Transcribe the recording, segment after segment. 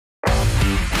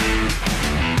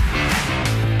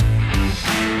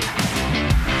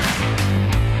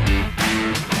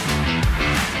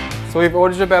So we've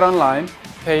ordered your bed online,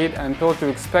 paid, and told to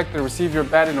expect to receive your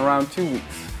bed in around 2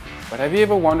 weeks. But have you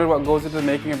ever wondered what goes into the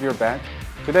making of your bed?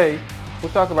 Today,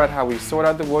 we'll talk about how we sort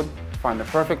out the wood to find the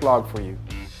perfect log for you.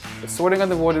 The sorting of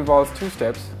the wood involves 2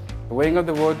 steps, the weighing of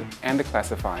the wood and the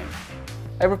classifying.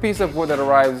 Every piece of wood that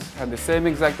arrives has the same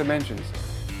exact dimensions,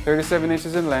 37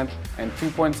 inches in length and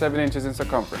 2.7 inches in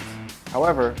circumference.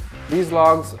 However, these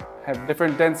logs have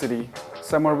different density,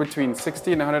 somewhere between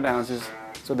 60 and 100 ounces,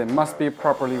 so they must be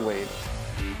properly weighed.